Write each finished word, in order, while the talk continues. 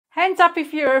Hands up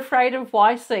if you're afraid of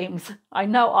Y seams. I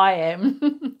know I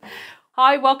am.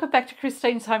 Hi, welcome back to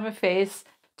Christine's Home Affairs.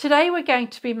 Today we're going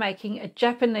to be making a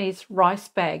Japanese rice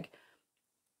bag.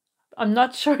 I'm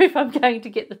not sure if I'm going to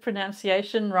get the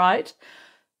pronunciation right,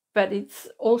 but it's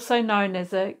also known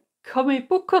as a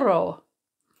komebukuro.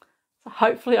 So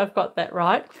hopefully I've got that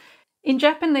right. In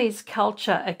Japanese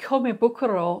culture, a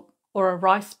komebukuro, or a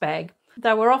rice bag,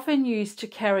 they were often used to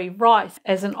carry rice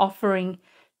as an offering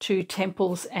to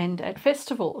temples and at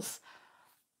festivals.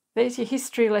 There's your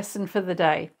history lesson for the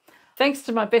day. Thanks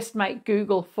to my best mate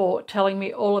Google for telling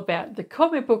me all about the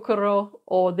komebukuro,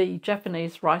 or the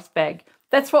Japanese rice bag.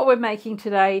 That's what we're making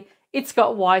today. It's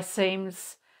got Y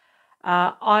seams.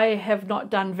 I have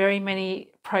not done very many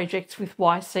projects with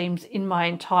Y seams in my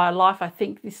entire life. I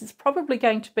think this is probably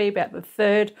going to be about the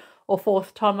third or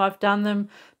fourth time I've done them,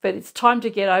 but it's time to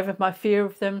get over my fear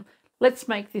of them. Let's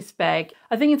make this bag.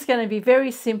 I think it's going to be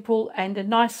very simple and a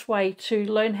nice way to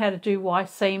learn how to do Y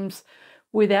seams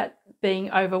without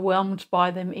being overwhelmed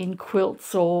by them in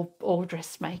quilts or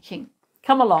dressmaking.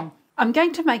 Come along. I'm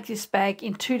going to make this bag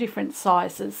in two different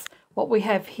sizes. What we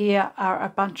have here are a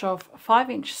bunch of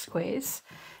 5-inch squares,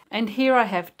 and here I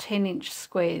have 10-inch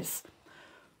squares.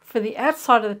 For the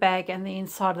outside of the bag and the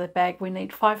inside of the bag, we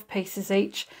need 5 pieces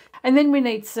each, and then we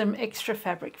need some extra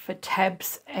fabric for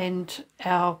tabs and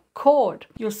our cord.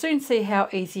 You'll soon see how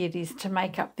easy it is to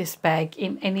make up this bag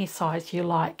in any size you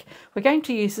like. We're going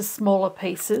to use the smaller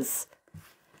pieces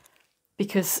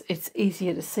because it's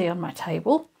easier to see on my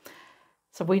table.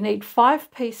 So we need 5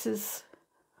 pieces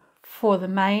for the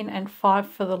main and 5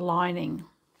 for the lining.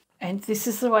 And this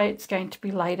is the way it's going to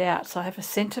be laid out. So I have a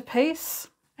centerpiece,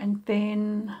 and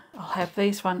then I'll have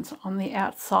these ones on the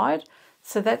outside.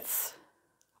 So that's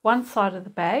one side of the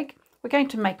bag. We're going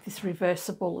to make this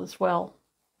reversible as well.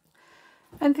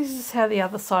 And this is how the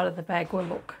other side of the bag will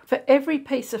look. For every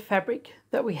piece of fabric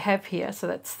that we have here, so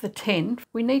that's the 10,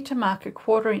 we need to mark a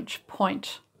 1/4 inch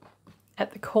point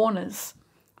at the corners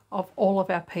of all of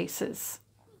our pieces.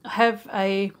 I have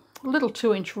a little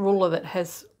 2-inch ruler that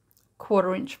has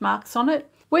 1/4 inch marks on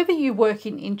it. Whether you work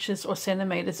in inches or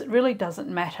centimetres, it really doesn't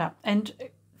matter. And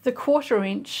the 1/4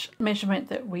 inch measurement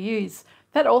that we use,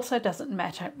 that also doesn't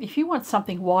matter. If you want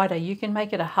something wider, you can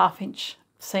make it a 1/2 inch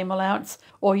seam allowance,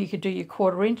 or you could do your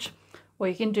 1/4 inch, or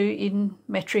you can do in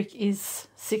metric is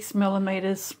 6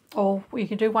 millimetres, or you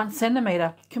can do 1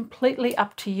 centimetre. Completely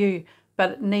up to you,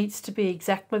 but it needs to be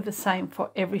exactly the same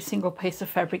for every single piece of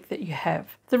fabric that you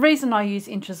have. The reason I use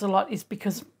inches a lot is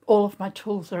because all of my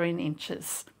tools are in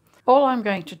inches. All I'm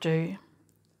going to do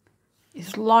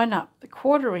is line up the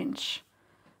 1/4 inch,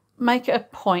 make a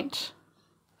point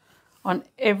on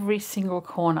every single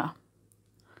corner.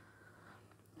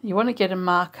 You want to get a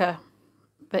marker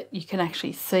that you can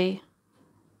actually see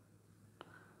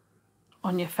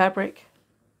on your fabric,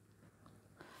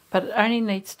 but it only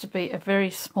needs to be a very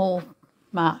small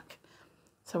mark.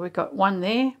 So we've got one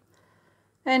there,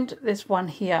 and there's one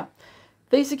here.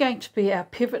 These are going to be our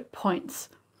pivot points.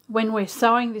 When we're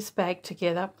sewing this bag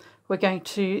together, we're going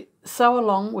to sew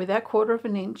along with our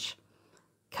 1/4 inch,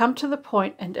 come to the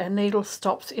point, and our needle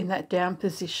stops in that down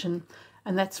position,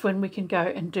 and that's when we can go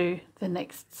and do the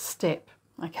next step.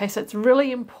 Okay, so it's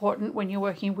really important when you're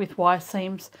working with Y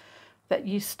seams that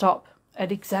you stop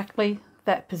at exactly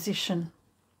that position.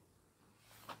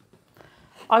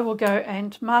 I will go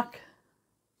and mark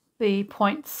the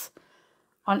points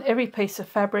on every piece of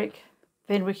fabric,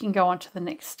 then we can go on to the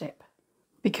next step.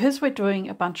 Because we're doing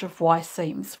a bunch of Y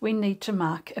seams, we need to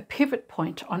mark a pivot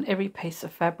point on every piece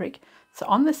of fabric. So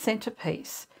on the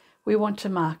centerpiece, we want to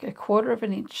mark a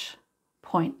 1/4 inch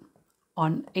point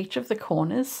on each of the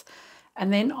corners,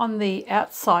 and then on the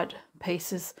outside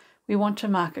pieces, we want to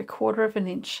mark a 1/4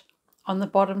 inch on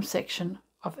the bottom section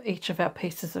of each of our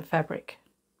pieces of fabric.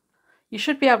 You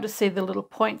should be able to see the little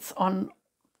points on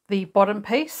the bottom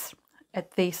piece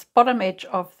at the bottom edge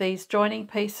of these joining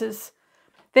pieces.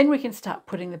 Then we can start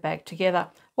putting the bag together.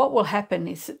 What will happen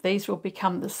is that these will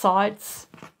become the sides,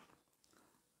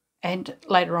 and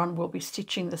later on we'll be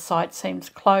stitching the side seams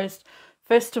closed.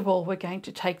 First of all, we're going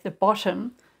to take the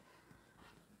bottom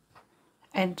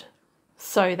and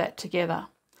sew that together.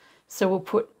 So we'll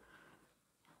put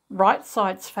right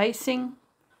sides facing,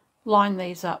 line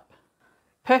these up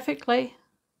perfectly,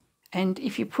 and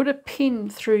if you put a pin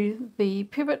through the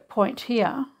pivot point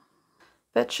here,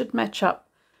 that should match up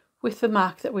with the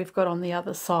mark that we've got on the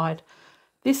other side.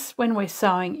 This, when we're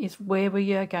sewing, is where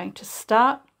we are going to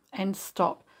start and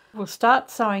stop. We'll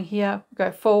start sewing here,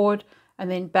 go forward and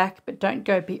then back, but don't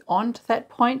go beyond that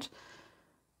point.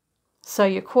 So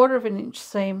your 1/4 inch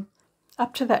seam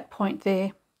up to that point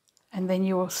there, and then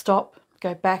you will stop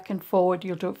go back and forward.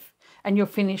 And you'll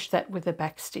finish that with a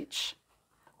back stitch.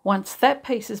 Once that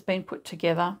piece has been put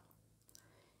together,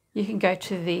 you can go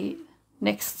to the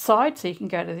next side. So you can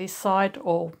go to this side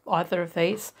or either of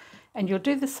these, and you'll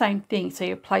do the same thing. So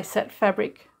you place that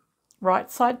fabric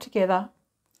right side together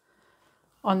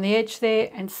on the edge there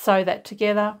and sew that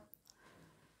together.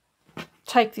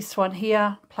 Take this one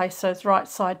here, place those right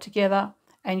side together,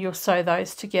 and you'll sew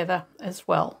those together as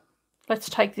well. Let's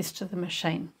take this to the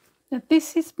machine. Now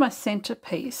this is my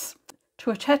centerpiece. To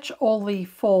attach all the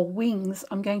 4 wings,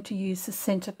 I'm going to use the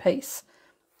centerpiece.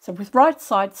 So with right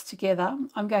sides together,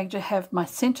 I'm going to have my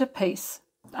centerpiece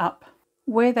up.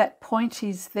 Where that point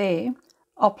is there,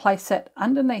 I'll place that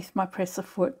underneath my presser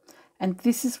foot, and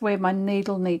this is where my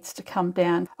needle needs to come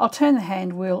down. I'll turn the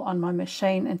hand wheel on my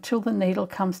machine until the needle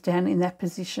comes down in that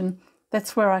position.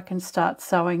 That's where I can start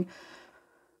sewing.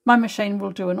 My machine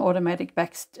will do an automatic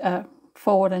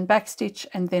forward and back stitch,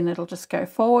 and then it'll just go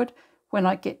forward. When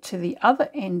I get to the other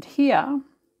end here,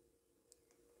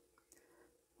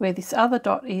 where this other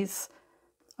dot is,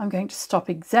 I'm going to stop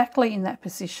exactly in that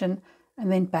position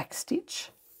and then back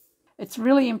stitch. It's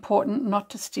really important not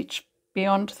to stitch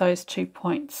beyond those 2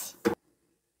 points.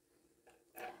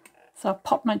 So I'll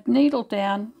pop my needle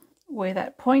down where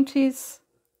that point is.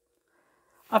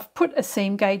 I've put a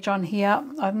seam gauge on here.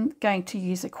 I'm going to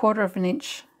use a 1/4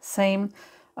 inch seam.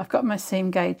 I've got my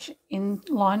seam gauge in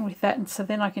line with that, and so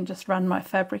then I can just run my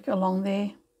fabric along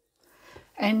there.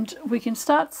 And we can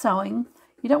start sewing.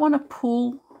 You don't want to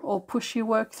pull or push your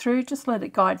work through, just let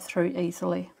it guide through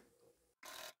easily.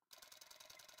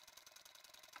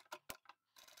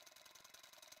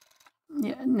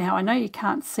 Yeah, now I know you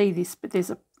can't see this, but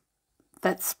there's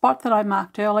that spot that I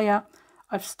marked earlier.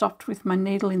 I've stopped with my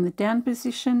needle in the down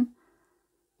position,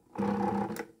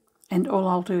 and all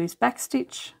I'll do is back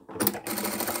stitch.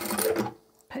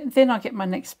 Then I get my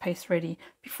next piece ready.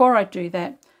 Before I do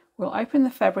that, we'll open the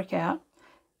fabric out,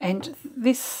 and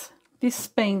this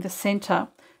being the center,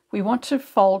 we want to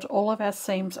fold all of our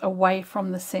seams away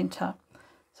from the center.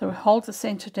 So we hold the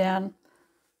center down,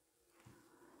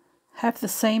 have the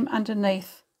seam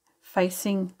underneath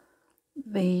facing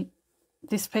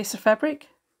this piece of fabric.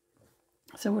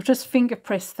 So we'll just finger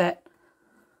press that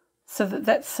so that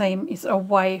that seam is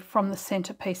away from the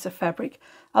center piece of fabric.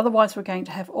 Otherwise we're going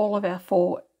to have all of our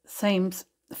 4 seams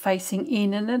facing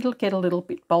in, and it'll get a little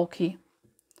bit bulky.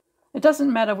 It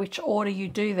doesn't matter which order you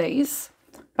do these,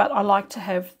 but I like to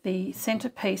have the center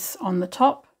piece on the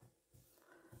top.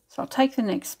 So I'll take the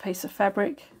next piece of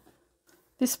fabric.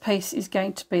 This piece is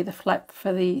going to be the flap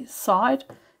for the side,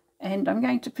 and I'm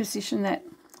going to position that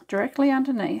directly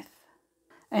underneath.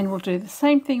 And we'll do the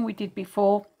same thing we did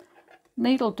before.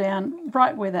 Needle down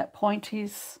right where that point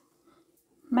is,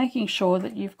 making sure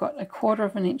that you've got a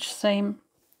 1/4 inch seam.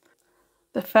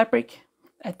 The fabric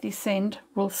at this end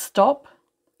will stop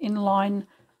in line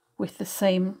with the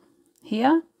seam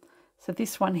here. So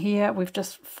this one here, we've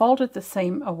just folded the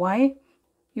seam away.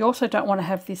 You also don't want to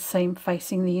have this seam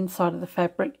facing the inside of the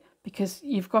fabric because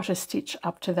you've got to stitch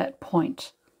up to that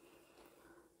point.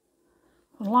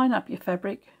 Line up your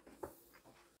fabric.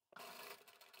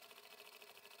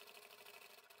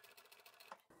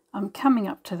 I'm coming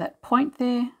up to that point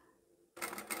there,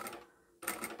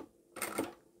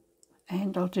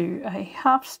 and I'll do a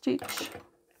half stitch.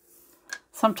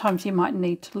 Sometimes you might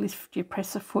need to lift your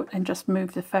presser foot and just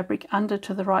move the fabric under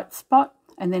to the right spot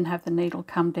and then have the needle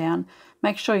come down.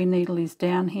 Make sure your needle is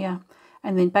down here,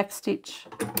 and then back stitch.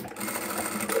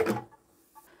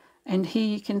 And here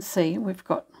you can see we've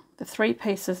got the 3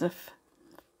 pieces of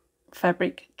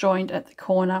fabric joined at the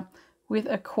corner with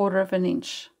a 1/4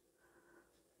 inch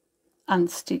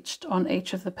unstitched on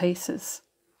each of the pieces.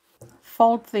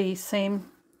 Fold the seam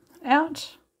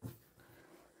out,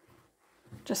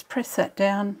 just press that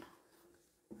down,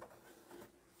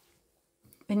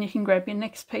 then you can grab your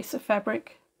next piece of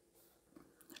fabric,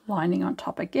 lining on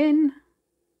top again,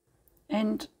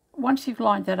 and once you've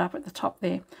lined that up at the top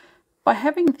there, by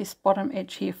having this bottom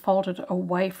edge here folded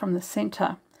away from the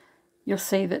center, you'll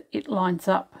see that it lines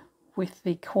up with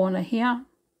the corner here.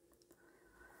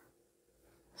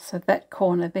 So that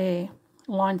corner there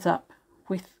lines up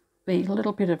with the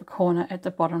little bit of a corner at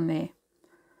the bottom there.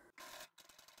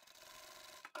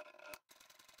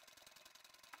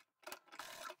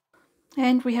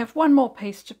 And we have one more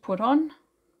piece to put on.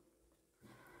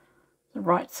 The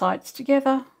right sides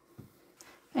together.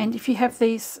 And if you have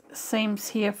these seams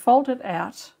here folded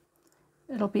out,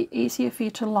 it'll be easier for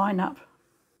you to line up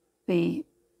the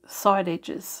side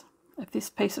edges of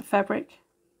this piece of fabric.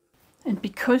 And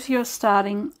because you're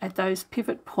starting at those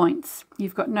pivot points,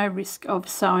 you've got no risk of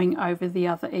sewing over the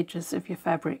other edges of your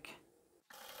fabric.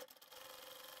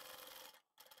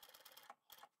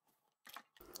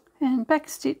 and back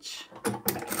stitch.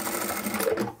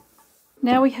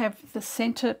 Now we have the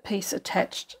center piece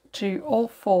attached to all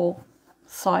 4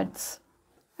 sides,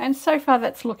 and so far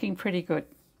that's looking pretty good.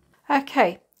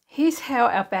 Okay, here's how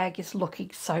our bag is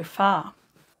looking so far.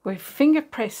 We've finger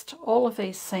pressed all of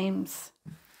these seams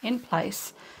in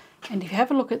place, and if you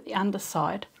have a look at the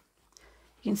underside,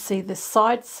 you can see the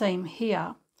side seam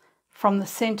here from the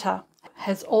center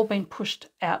has all been pushed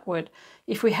outward.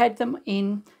 If we had them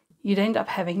in, you'd end up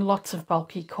having lots of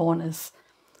bulky corners.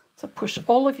 So push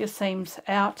all of your seams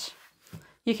out.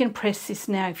 You can press this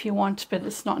now if you want, but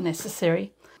it's not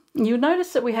necessary. You'll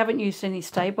notice that we haven't used any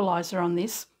stabilizer on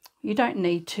this. You don't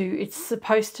need to. It's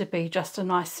supposed to be just a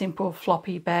nice simple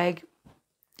floppy bag.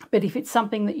 But if it's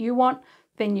something that you want,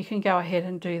 then you can go ahead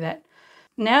and do that.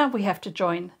 Now we have to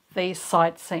join these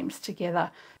side seams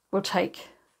together. We'll take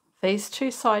these 2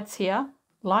 sides here,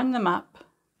 line them up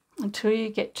until you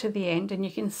get to the end, and you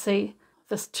can see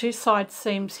this 2 side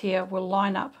seams here will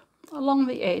line up along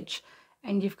the edge,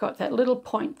 and you've got that little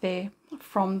point there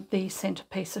from the center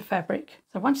piece of fabric.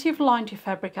 So once you've lined your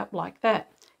fabric up like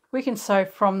that, we can sew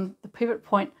from the pivot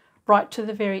point right to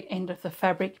the very end of the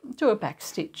fabric, do a back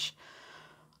stitch.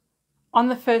 On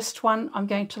the first one, I'm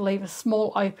going to leave a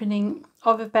small opening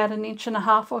of about 1.5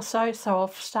 inches or so. So I'll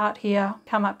start here,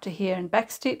 come up to here and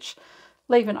back stitch,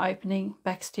 leave an opening,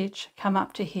 back stitch, come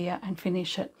up to here and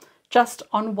finish it. Just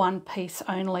on one piece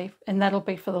only, and that'll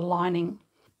be for the lining.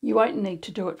 You won't need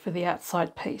to do it for the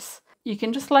outside piece. You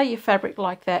can just lay your fabric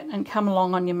like that and come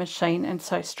along on your machine and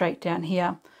sew straight down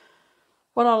here.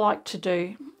 What I like to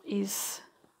do is,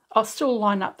 I'll still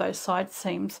line up those side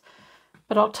seams,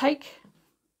 but I'll take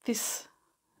this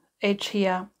edge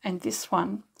here and this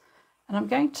one, and I'm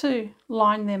going to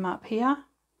line them up here.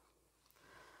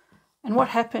 And what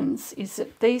happens is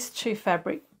that these 2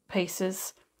 fabric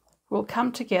pieces will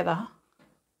come together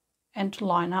and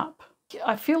line up.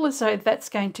 I feel as though that's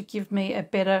going to give me a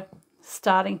better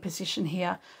starting position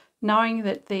here, knowing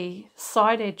that the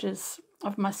side edges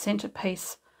of my center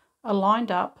piece are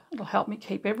lined up. It'll help me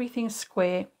keep everything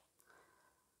square.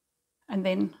 And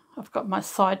then I've got my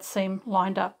side seam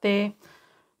lined up there.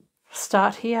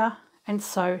 Start here and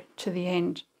sew to the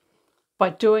end. By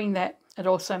doing that, it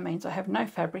also means I have no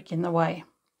fabric in the way.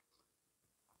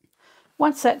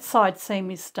 Once that side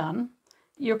seam is done,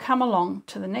 you'll come along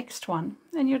to the next one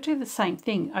and you'll do the same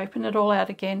thing. Open it all out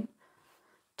again,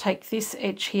 take this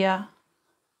edge here,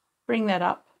 bring that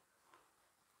up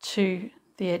to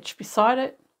the edge beside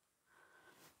it,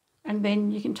 and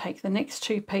then you can take the next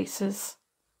 2 pieces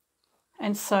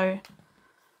and sew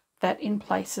that in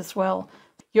place as well.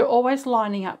 You're always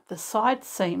lining up the side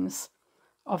seams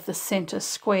of the center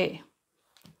square,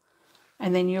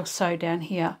 and then you'll sew down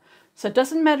here. So it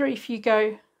doesn't matter if you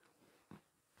go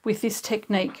with this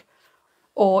technique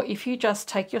or if you just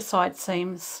take your side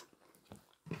seams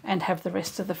and have the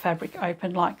rest of the fabric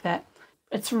open like that.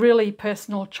 It's really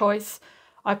personal choice.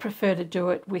 I prefer to do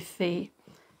it with the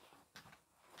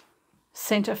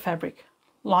center fabric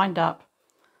lined up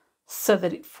so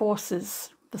that it forces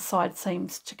the side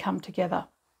seams to come together.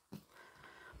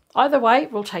 Either way,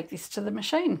 we'll take this to the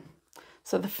machine.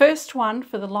 So the first one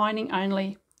for the lining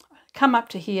only, come up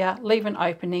to here, leave an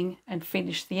opening and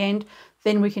finish the end.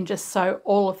 Then we can just sew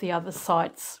all of the other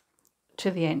sides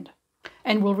to the end.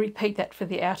 And we'll repeat that for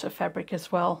the outer fabric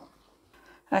as well.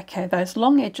 Okay, those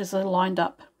long edges are lined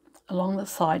up along the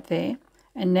side there.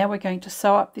 And now we're going to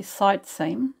sew up this side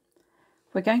seam.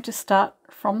 We're going to start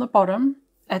from the bottom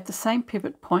at the same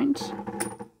pivot point,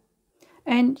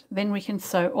 and then we can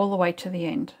sew all the way to the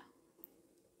end.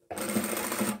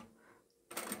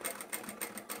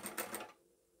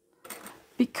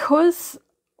 Because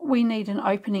we need an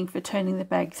opening for turning the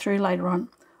bag through later on,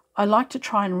 I like to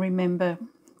try and remember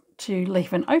to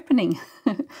leave an opening.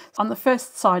 On the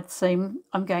first side seam,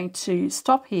 I'm going to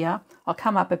stop here. I'll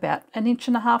come up about 1.5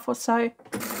 inches or so,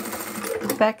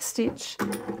 back stitch.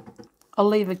 I'll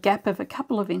leave a gap of a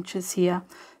couple of inches here,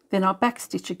 then I'll back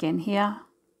stitch again here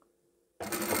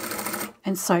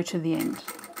and sew to the end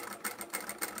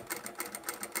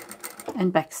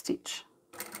and back stitch.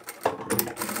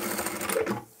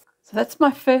 So that's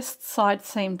my first side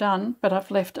seam done, but I've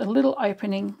left a little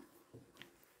opening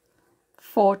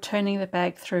for turning the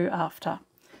bag through after.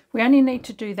 We only need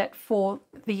to do that for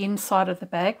the inside of the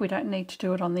bag. We don't need to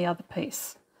do it on the other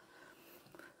piece.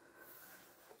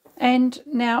 And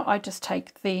now I just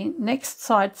take the next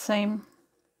side seam,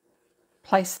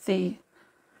 place the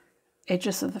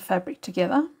edges of the fabric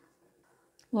together,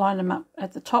 line them up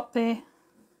at the top there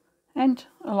and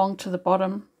along to the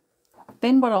bottom.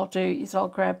 Then what I'll do is I'll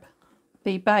grab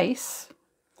the base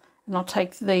and I'll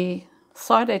take the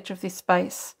side edge of this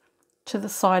base to the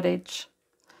side edge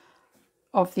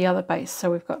of the other base.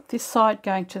 So we've got this side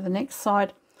going to the next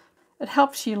side. It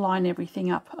helps you line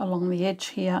everything up along the edge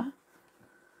here,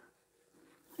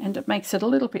 and it makes it a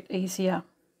little bit easier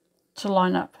to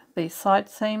line up these side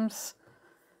seams.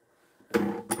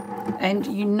 And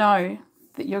you know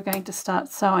that you're going to start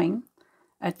sewing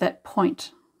at that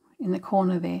point in the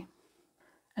corner there.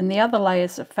 And the other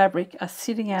layers of fabric are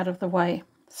sitting out of the way,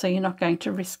 so you're not going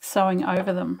to risk sewing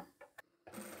over them.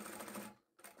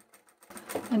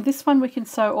 And this one we can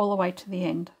sew all the way to the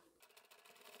end.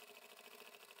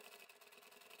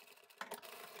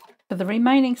 For the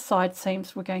remaining side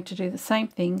seams, we're going to do the same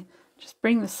thing. Just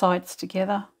bring the sides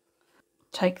together.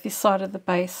 Take this side of the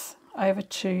base over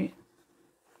to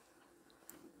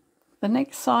the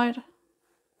next side.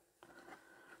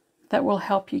 That will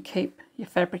help you keep your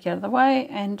fabric out of the way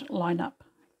and line up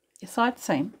your side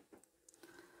seam.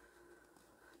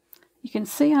 You can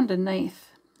see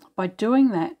underneath, by doing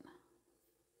that,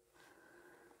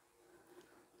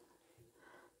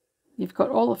 you've got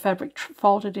all the fabric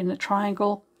folded in a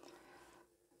triangle.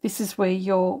 This is where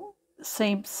your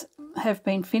seams have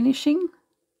been finishing,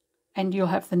 and you'll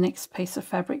have the next piece of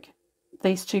fabric,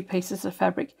 these two pieces of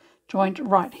fabric joined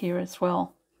right here as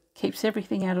well. Keeps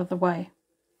everything out of the way.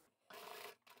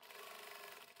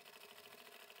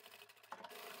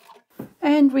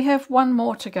 And we have one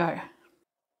more to go.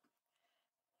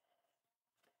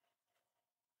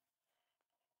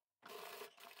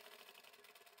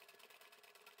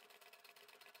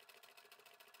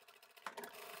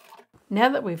 Now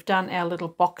that we've done our little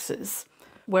boxes,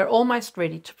 we're almost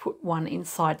ready to put one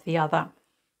inside the other.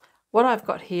 What I've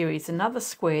got here is another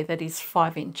square that is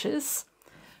 5 inches,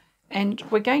 and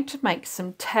we're going to make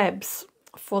some tabs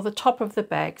for the top of the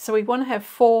bag. So we want to have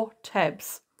 4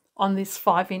 tabs on this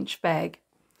 5-inch bag.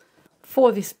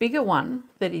 For this bigger one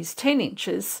that is 10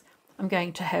 inches, I'm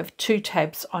going to have 2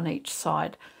 tabs on each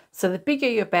side. So the bigger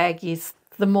your bag is,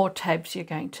 the more tabs you're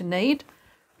going to need.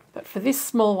 But for this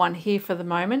small one here for the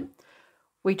moment,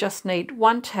 we just need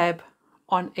 1 tab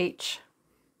on each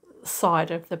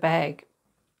side of the bag.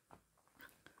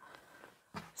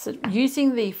 So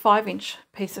using the 5-inch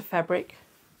piece of fabric,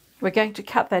 we're going to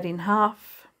cut that in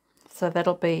half. So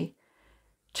that'll be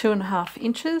 2.5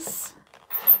 inches.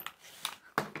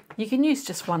 You can use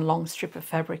just one long strip of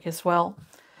fabric as well.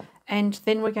 And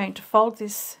then we're going to fold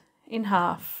this in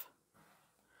half.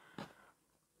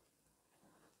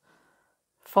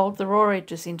 Fold the raw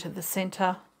edges into the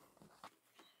center.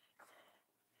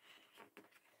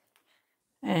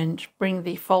 And bring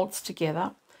the folds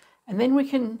together. And then we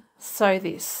can sew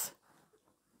this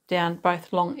down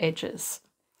both long edges.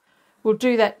 We'll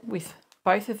do that with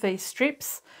both of these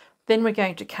strips. Then we're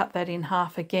going to cut that in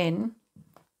half again,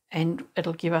 and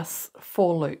it'll give us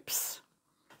 4 loops.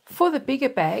 For the bigger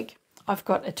bag, I've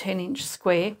got a 10-inch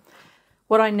square.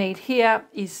 What I need here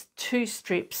is 2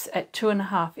 strips at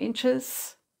 2.5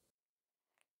 inches.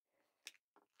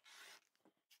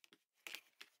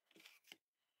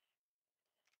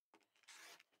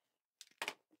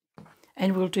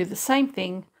 And we'll do the same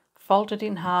thing, fold it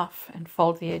in half and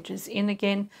fold the edges in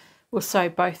again. We'll sew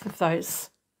both of those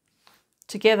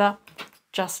together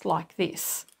just like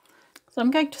this. So I'm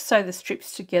going to sew the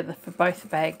strips together for both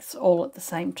bags all at the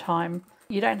same time.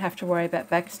 You don't have to worry about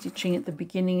back stitching at the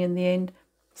beginning and the end.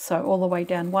 Sew all the way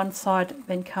down one side,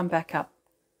 then come back up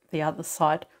the other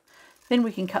side. Then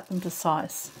we can cut them to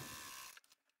size.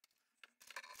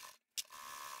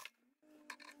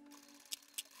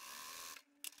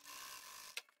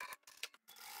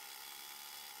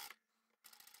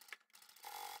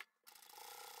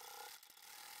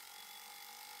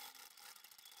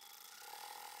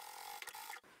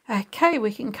 Okay,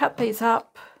 we can cut these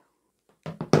up.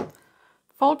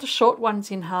 Fold the short ones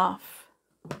in half.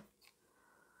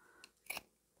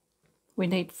 We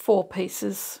need 4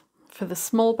 pieces for the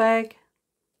small bag.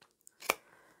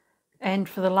 And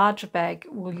for the larger bag,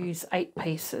 we'll use 8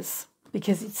 pieces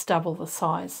because it's double the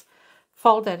size.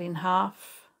 Fold that in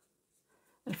half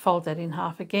and fold that in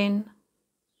half again.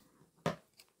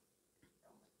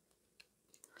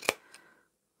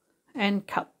 And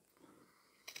cut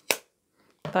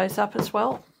those up as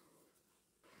well.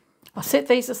 I'll set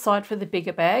these aside for the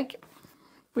bigger bag.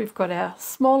 We've got our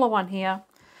smaller one here.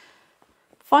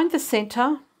 Find the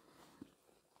center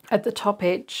at the top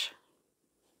edge.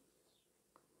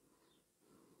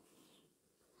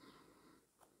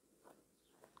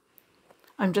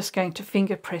 I'm just going to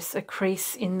finger press a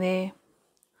crease in there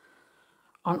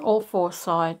on all 4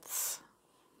 sides.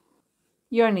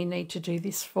 You only need to do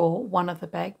this for one of the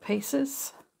bag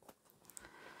pieces.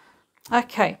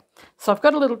 Okay, so I've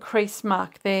got a little crease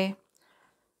mark there.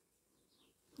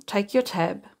 Take your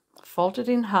tab, fold it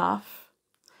in half,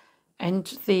 and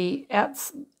the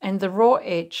raw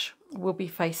edge will be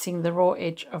facing the raw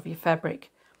edge of your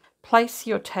fabric. Place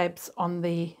your tabs on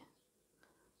the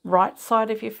right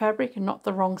side of your fabric and not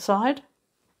the wrong side,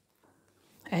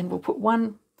 and we'll put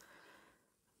one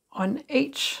on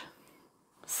each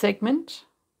segment.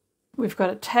 We've got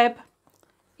a tab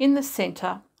in the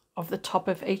center of the top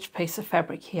of each piece of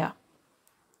fabric here.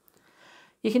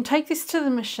 You can take this to the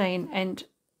machine and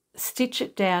stitch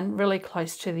it down really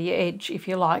close to the edge if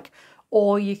you like,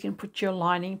 or you can put your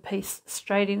lining piece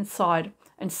straight inside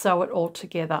and sew it all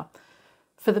together.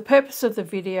 For the purpose of the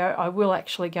video, I will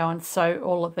actually go and sew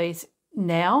all of these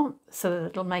now so that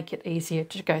it'll make it easier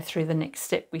to go through the next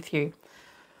step with you.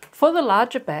 For the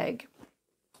larger bag,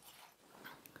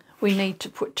 we need to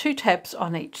put 2 tabs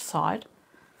on each side.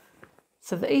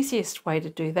 So the easiest way to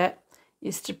do that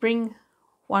is to bring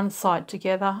one side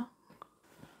together,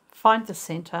 find the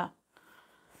center,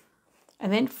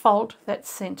 and then fold that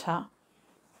center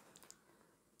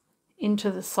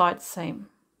into the side seam.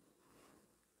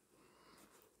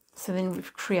 So then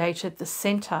we've created the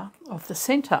center of the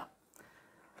center.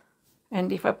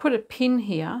 And if I put a pin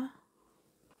here,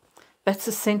 that's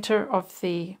the center of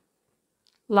the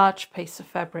large piece of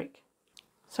fabric.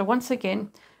 So once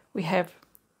again, we have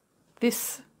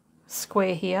this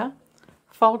square here,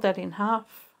 fold that in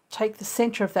half, take the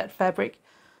center of that fabric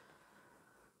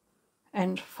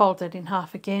and fold that in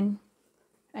half again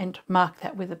and mark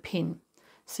that with a pin.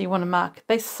 So you want to mark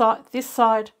this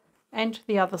side and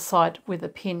the other side with a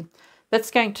pin.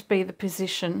 That's going to be the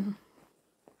position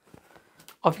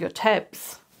of your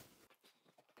tabs.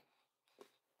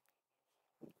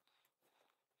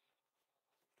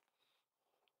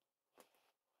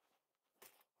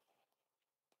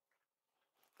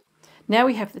 Now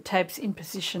we have the tabs in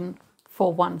position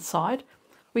for one side.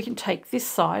 We can take this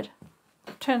side,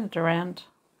 turn it around.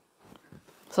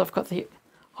 So I've got the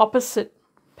opposite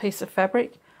piece of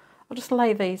fabric. I'll just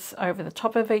lay these over the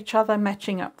top of each other,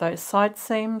 matching up those side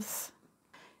seams.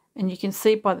 And you can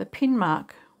see by the pin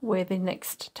mark where the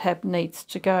next tab needs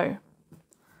to go.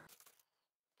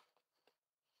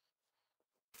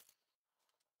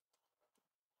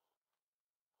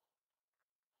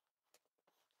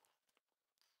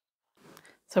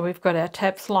 So we've got our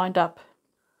tabs lined up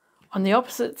on the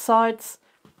opposite sides.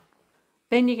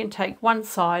 Then you can take one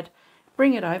side,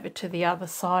 bring it over to the other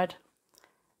side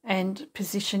and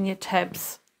position your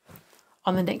tabs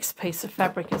on the next piece of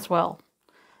fabric as well.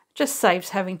 It just saves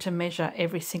having to measure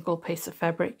every single piece of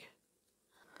fabric.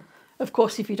 Of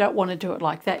course, if you don't want to do it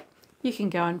like that, you can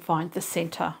go and find the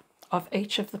center of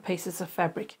each of the pieces of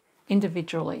fabric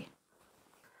individually.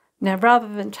 Now, rather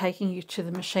than taking you to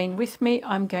the machine with me,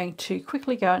 I'm going to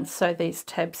quickly go and sew these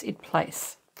tabs in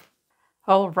place.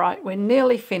 All right, we're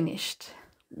nearly finished.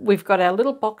 We've got our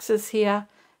little boxes here.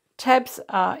 Tabs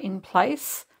are in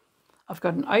place. I've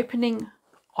got an opening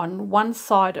on one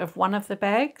side of one of the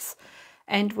bags,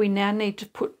 and we now need to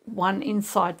put one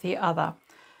inside the other.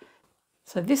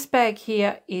 So this bag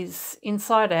here is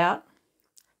inside out.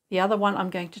 The other one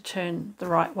I'm going to turn the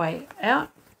right way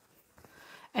out,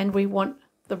 and we want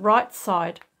the right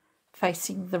side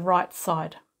facing the right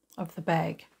side of the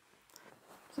bag.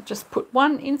 So just put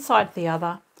one inside the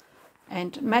other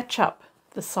and match up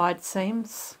the side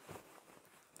seams.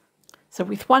 So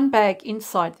with one bag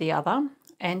inside the other,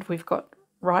 and we've got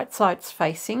right sides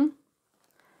facing,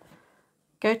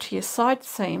 go to your side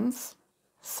seams.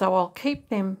 So I'll keep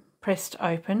them pressed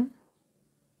open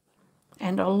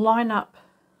and I'll line up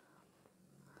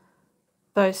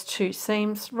those 2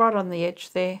 seams right on the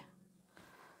edge there.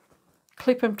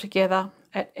 Clip them together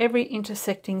at every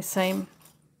intersecting seam,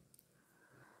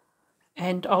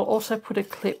 and I'll also put a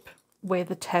clip where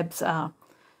the tabs are,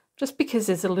 just because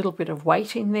there's a little bit of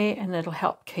weight in there and it'll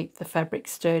help keep the fabric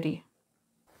sturdy.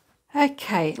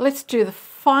 Okay, let's do the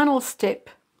final step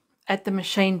at the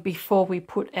machine before we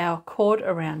put our cord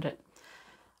around it.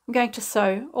 I'm going to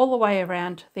sew all the way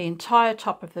around the entire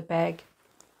top of the bag,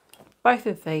 both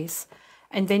of these,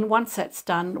 and then once that's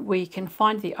done, we can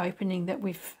find the opening that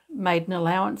we've made an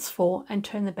allowance for and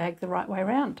turn the bag the right way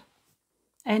around.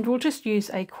 And we'll just use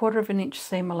a 1/4 inch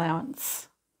seam allowance.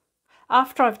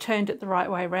 After I've turned it the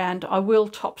right way around, I will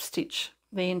top stitch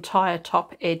the entire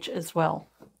top edge as well.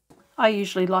 I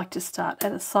usually like to start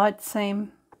at a side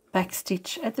seam, back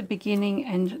stitch at the beginning,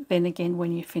 and then again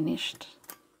when you're finished.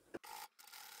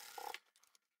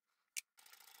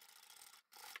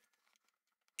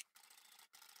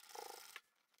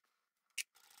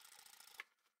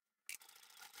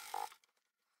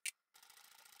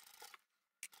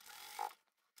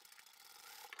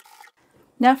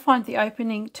 Now find the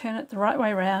opening, turn it the right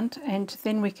way around, and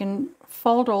then we can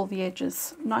fold all the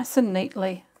edges nice and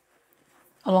neatly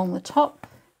along the top,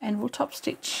 and we'll top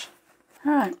stitch.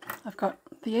 Alright, I've got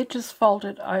the edges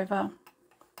folded over,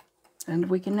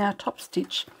 and we can now top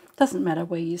stitch. Doesn't matter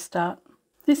where you start.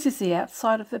 This is the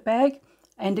outside of the bag,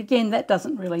 and again that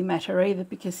doesn't really matter either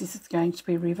because this is going to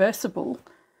be reversible.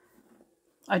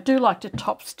 I do like to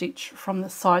top stitch from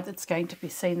the side that's going to be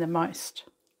seen the most.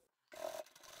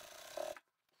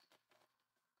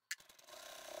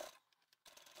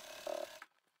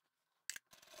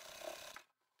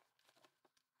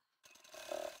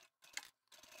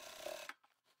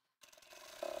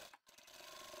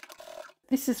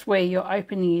 This is where your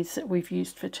opening is that we've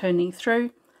used for turning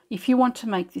through. If you want to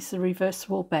make this a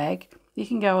reversible bag, you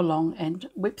can go along and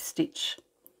whip stitch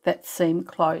that seam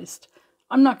closed.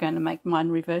 I'm not going to make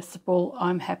mine reversible.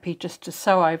 I'm happy just to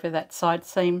sew over that side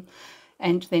seam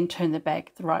and then turn the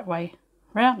bag the right way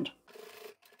round.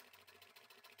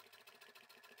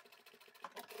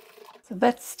 So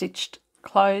that's stitched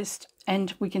closed,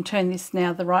 and we can turn this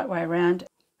now the right way around.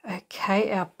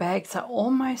 Okay, our bags are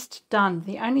almost done.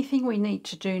 The only thing we need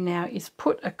to do now is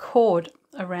put a cord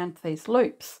around these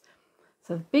loops.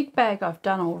 So the big bag I've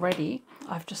done already.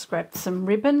 I've just grabbed some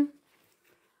ribbon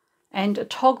and a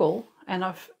toggle, and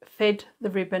I've fed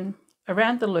the ribbon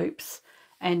around the loops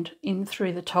and in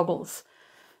through the toggles.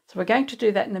 So we're going to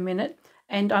do that in a minute,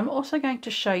 and I'm also going to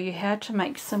show you how to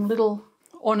make some little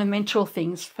ornamental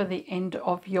things for the end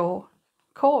of your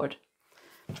cord.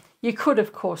 You could,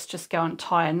 of course, just go and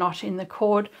tie a knot in the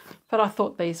cord, but I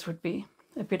thought these would be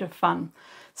a bit of fun.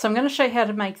 So I'm going to show you how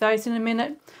to make those in a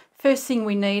minute. First thing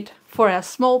we need for our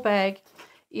small bag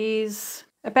is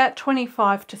about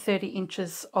 25 to 30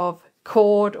 inches of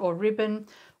cord or ribbon,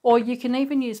 or you can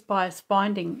even use bias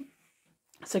binding.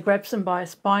 So grab some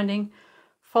bias binding,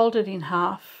 fold it in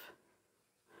half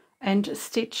and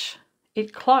stitch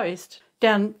it closed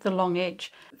down the long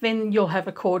edge. Then you'll have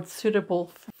a cord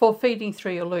suitable for feeding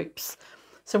through your loops.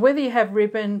 So whether you have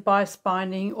ribbon, bias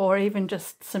binding, or even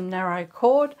just some narrow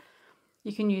cord,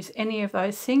 you can use any of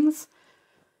those things.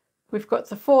 We've got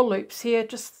the 4 loops here.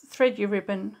 Just thread your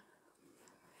ribbon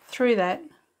through that.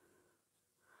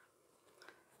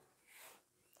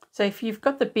 So if you've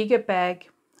got the bigger bag,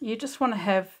 you just want to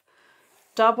have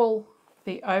double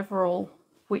the overall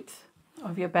width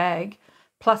of your bag,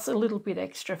 plus a little bit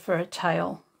extra for a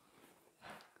tail.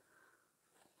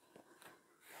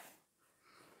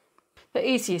 The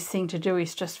easiest thing to do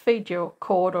is just feed your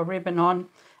cord or ribbon on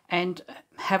and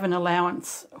have an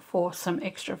allowance for some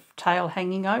extra tail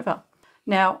hanging over.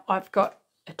 Now I've got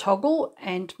a toggle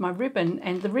and my ribbon,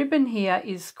 and the ribbon here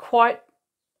is quite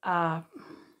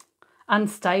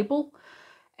unstable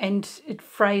and it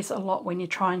frays a lot when you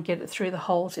try and get it through the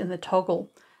holes in the toggle.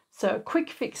 So a quick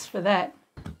fix for that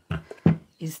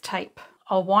is tape.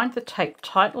 I'll wind the tape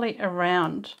tightly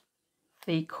around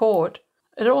the cord.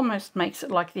 It almost makes it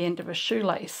like the end of a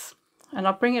shoelace, and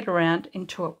I'll bring it around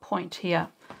into a point here.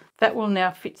 That will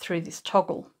now fit through this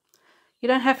toggle. You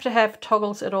don't have to have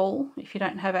toggles at all if you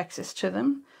don't have access to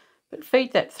them, but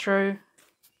feed that through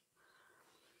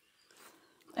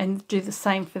and do the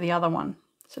same for the other one.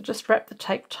 So just wrap the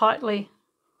tape tightly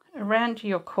around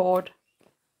your cord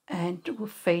and we'll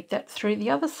feed that through the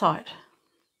other side.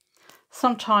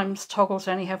 Sometimes toggles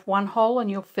only have one hole and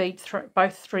you'll feed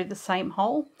both through the same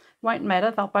hole. Won't matter,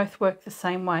 they'll both work the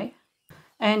same way.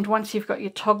 And once you've got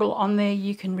your toggle on there,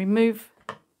 you can remove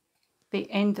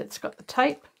the end that's got the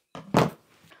tape.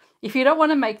 If you don't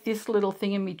want to make this little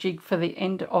thingamajig for the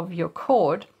end of your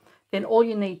cord, then all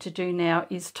you need to do now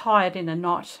is tie it in a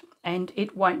knot and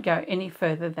it won't go any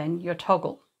further than your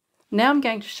toggle. Now I'm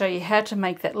going to show you how to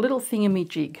make that little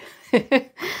thingamajig.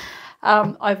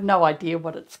 I've no idea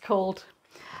what it's called.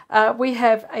 We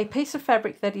have a piece of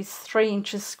fabric that is 3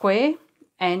 inches square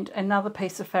and another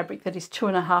piece of fabric that is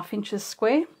 2.5 inches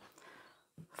square.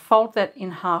 Fold that in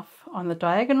half on the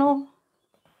diagonal.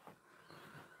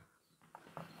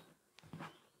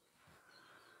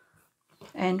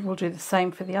 And we'll do the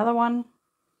same for the other one.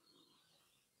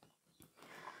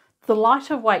 The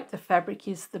lighter weight the fabric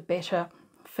is, the better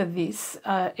for this.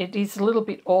 It is a little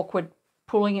bit awkward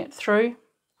pulling it through.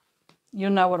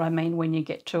 You'll know what I mean when you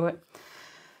get to it.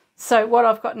 So what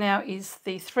I've got now is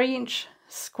the 3 inch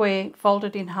square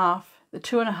folded in half, the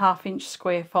 2.5 inch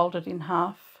square folded in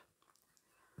half.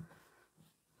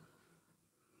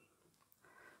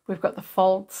 We've got the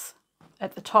folds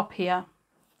at the top here.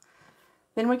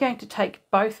 Then we're going to take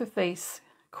both of these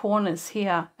corners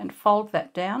here and fold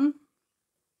that down.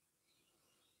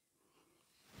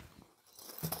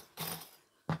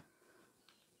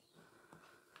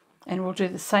 And we'll do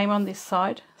the same on this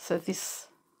side. So this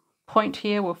point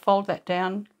here, we'll fold that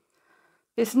down.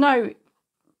 There's no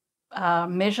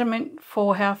measurement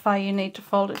for how far you need to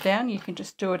fold it down. You can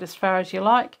just do it as far as you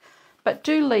like, but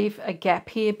do leave a gap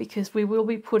here because we will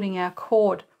be putting our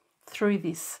cord through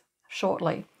this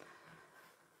shortly.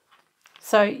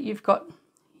 So you've got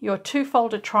your 2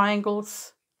 folded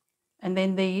triangles and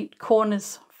then the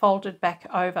corners folded back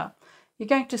over. You're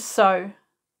going to sew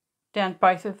down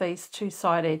both of these 2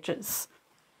 side edges,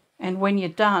 and when you're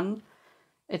done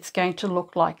it's going to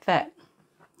look like that.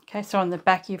 Okay, so on the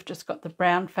back you've just got the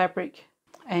brown fabric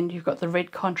and you've got the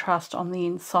red contrast on the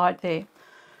inside there.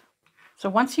 So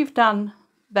once you've done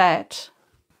that,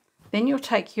 then you'll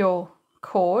take your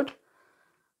cord,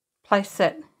 place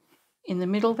that in the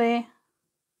middle there,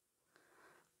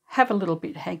 have a little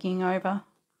bit hanging over,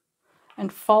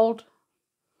 and fold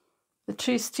the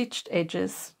 2 stitched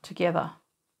edges together.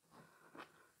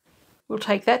 We'll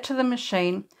take that to the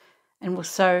machine and we'll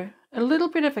sew a little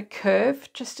bit of a curve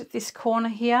just at this corner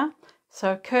here.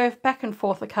 So curve back and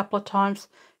forth a couple of times,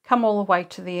 come all the way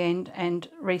to the end and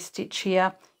restitch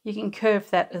here. You can curve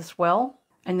that as well,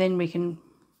 and then we can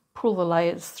pull the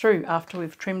layers through after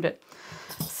we've trimmed it.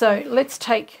 So let's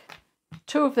take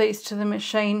 2 of these to the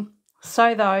machine,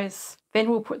 sew those, then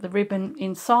we'll put the ribbon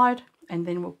inside and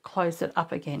then we'll close it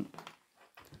up again.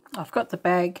 I've got the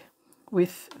bag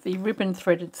with the ribbon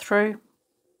threaded through.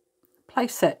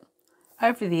 Place that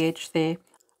over the edge there.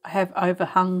 I have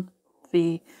overhung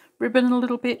the ribbon a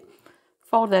little bit.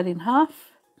 Fold that in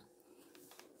half.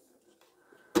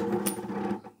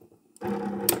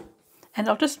 And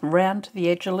I'll just round the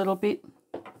edge a little bit.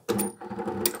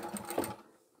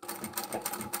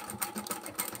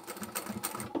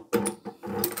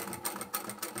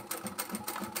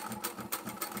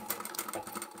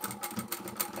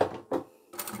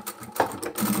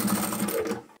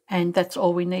 And that's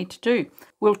all we need to do.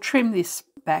 We'll trim this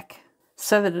back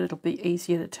so that it'll be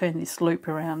easier to turn this loop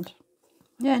around.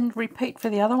 Yeah, and repeat for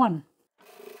the other one.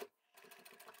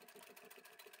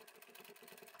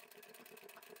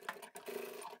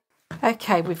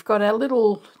 Okay, we've got our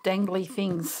little dangly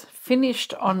things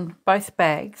finished on both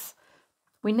bags.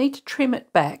 We need to trim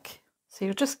it back. So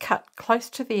you'll just cut close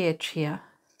to the edge here.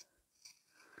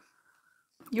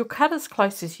 You'll cut as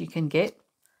close as you can get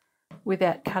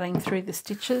without cutting through the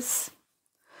stitches.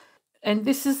 And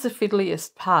this is the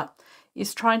fiddliest part,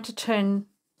 is trying to turn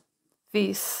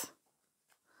this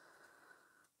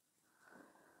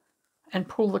and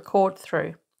pull the cord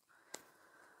through.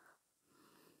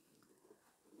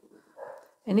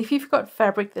 And if you've got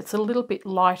fabric that's a little bit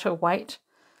lighter weight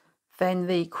than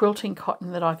the quilting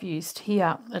cotton that I've used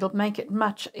here, it'll make it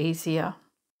much easier.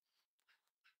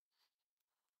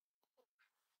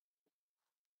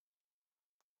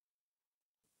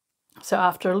 So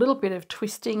after a little bit of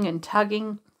twisting and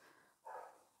tugging,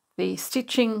 the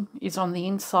stitching is on the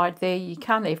inside there. You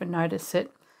can't even notice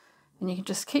it. And you can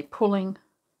just keep pulling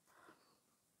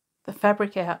the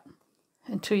fabric out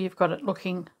until you've got it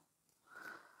looking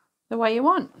the way you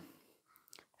want.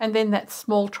 And then that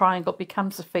small triangle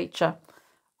becomes a feature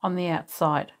on the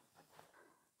outside.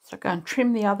 So go and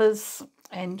trim the others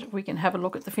and we can have a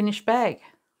look at the finished bag.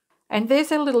 And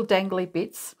there's our little dangly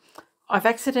bits. I've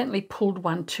accidentally pulled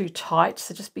one too tight,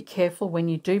 so just be careful when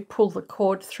you do pull the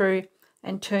cord through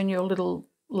and turn your little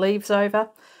leaves over.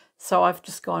 So I've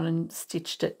just gone and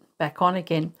stitched it back on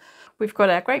again. We've got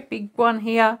our great big one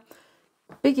here,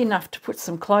 big enough to put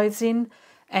some clothes in,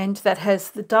 and that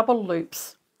has the double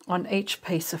loops on each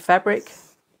piece of fabric.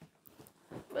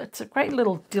 It's a great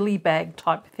little dilly bag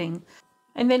type thing.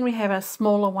 And then we have a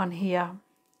smaller one here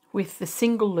with the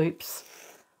single loops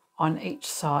on each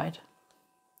side.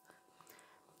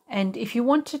 And if you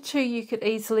wanted to, you could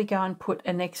easily go and put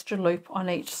an extra loop on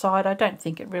each side. I don't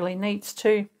think it really needs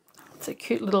to. It's a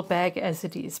cute little bag as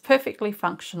it is, perfectly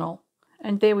functional.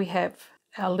 And there we have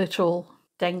our little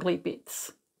dangly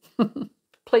bits.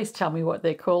 Please tell me what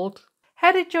they're called.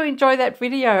 How did you enjoy that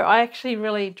video? I actually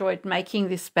really enjoyed making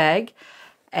this bag.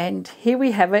 And here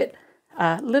we have it,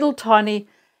 a little tiny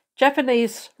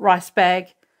Japanese rice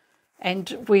bag.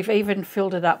 And we've even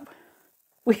filled it up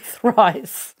with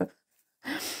rice.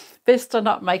 Best to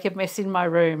not make a mess in my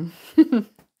room.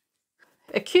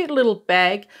 A cute little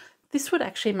bag. This would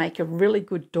actually make a really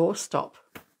good doorstop.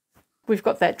 We've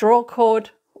got that drawer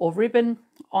cord or ribbon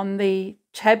on the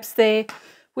tabs there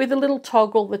with a little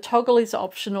toggle. The toggle is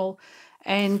optional,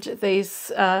 and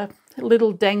these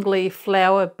little dangly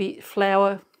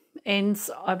flower ends.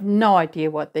 I've no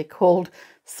idea what they're called.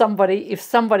 If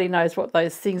somebody knows what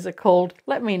those things are called,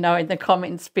 let me know in the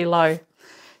comments below.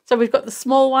 So we've got the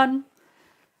small one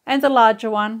and the larger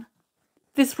one,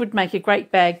 This would make a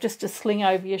great bag just to sling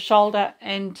over your shoulder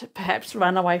and perhaps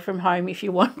run away from home if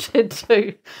you wanted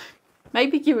to.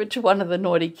 Maybe give it to one of the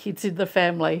naughty kids in the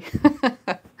family.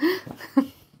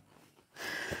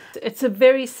 It's a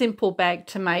very simple bag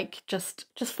to make, just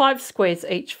 5 squares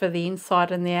each for the inside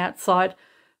and the outside.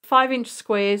 5-inch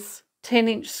squares,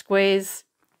 10-inch squares.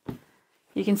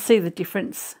 You can see the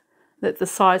difference that the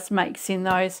size makes in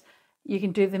those. You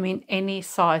can do them in any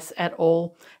size at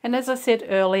all. And as I said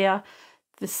earlier,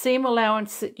 the seam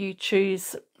allowance that you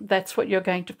choose, that's what you're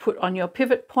going to put on your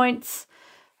pivot points.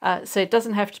 So it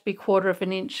doesn't have to be 1/4 of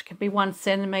an inch. It can be 1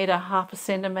 centimetre, 1/2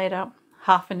 centimetre,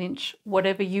 1/2 inch,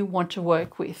 whatever you want to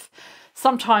work with.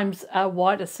 Sometimes a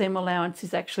wider seam allowance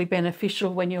is actually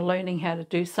beneficial when you're learning how to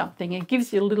do something. It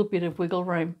gives you a little bit of wiggle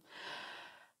room.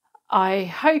 I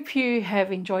hope you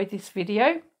have enjoyed this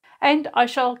video, and I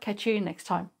shall catch you next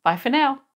time. Bye for now.